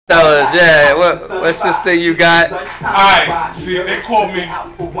Yeah, what's this thing you got? Alright, see, they call me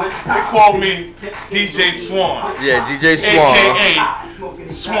DJ Swan. Yeah, DJ Swan. AKA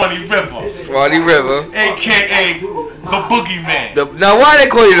Swanee River. Swanee River. AKA the Boogieman. Now why they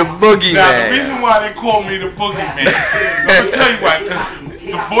call you the Boogieman? Now the reason why they call me the Boogieman, let me tell you why, because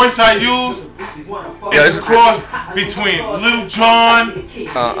the voice I use is a cross between Little John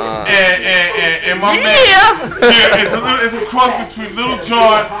and my man. Yeah, it's a cross between Little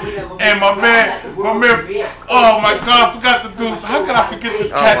John and my man. Oh my God, I forgot to do. How can I forget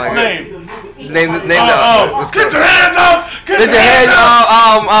this cat's name? Name Get your hands up! Get your hands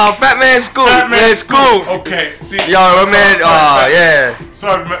up! Fat Man Scoop. Fat Man Scoop. Okay, see. Yo, my man. Yeah.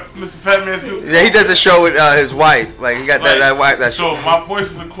 Sorry, Mr. Fat Man Scoop. Yeah, he does a show with his wife. Like he got that wife. That so my voice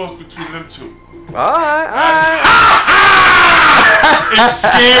is a cross between them two. Alright. It's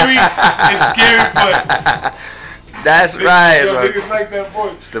scary, but that's right. Yo, niggas like that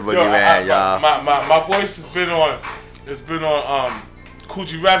voice. It's the Boogieman, y'all. My voice has been on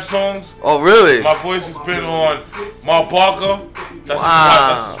Coochie rap songs. Oh really? My voice has been on Ma Barker. That's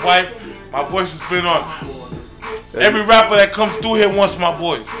his wife. My voice has been on every rapper that comes through here wants my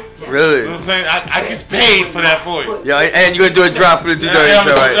voice. Really? You know what I'm saying? I get paid for that voice. Yo, and you gonna do a drop for the I'm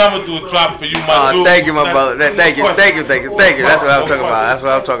gonna do a drop for you, my dude. Thank you, my brother. Thank you. That's what I'm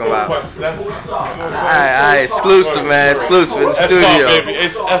talking about. Alright, exclusive, man. Exclusive in the studio.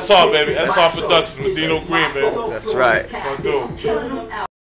 That's all, baby. That's all production. Medino Green, baby. That's right. My dude.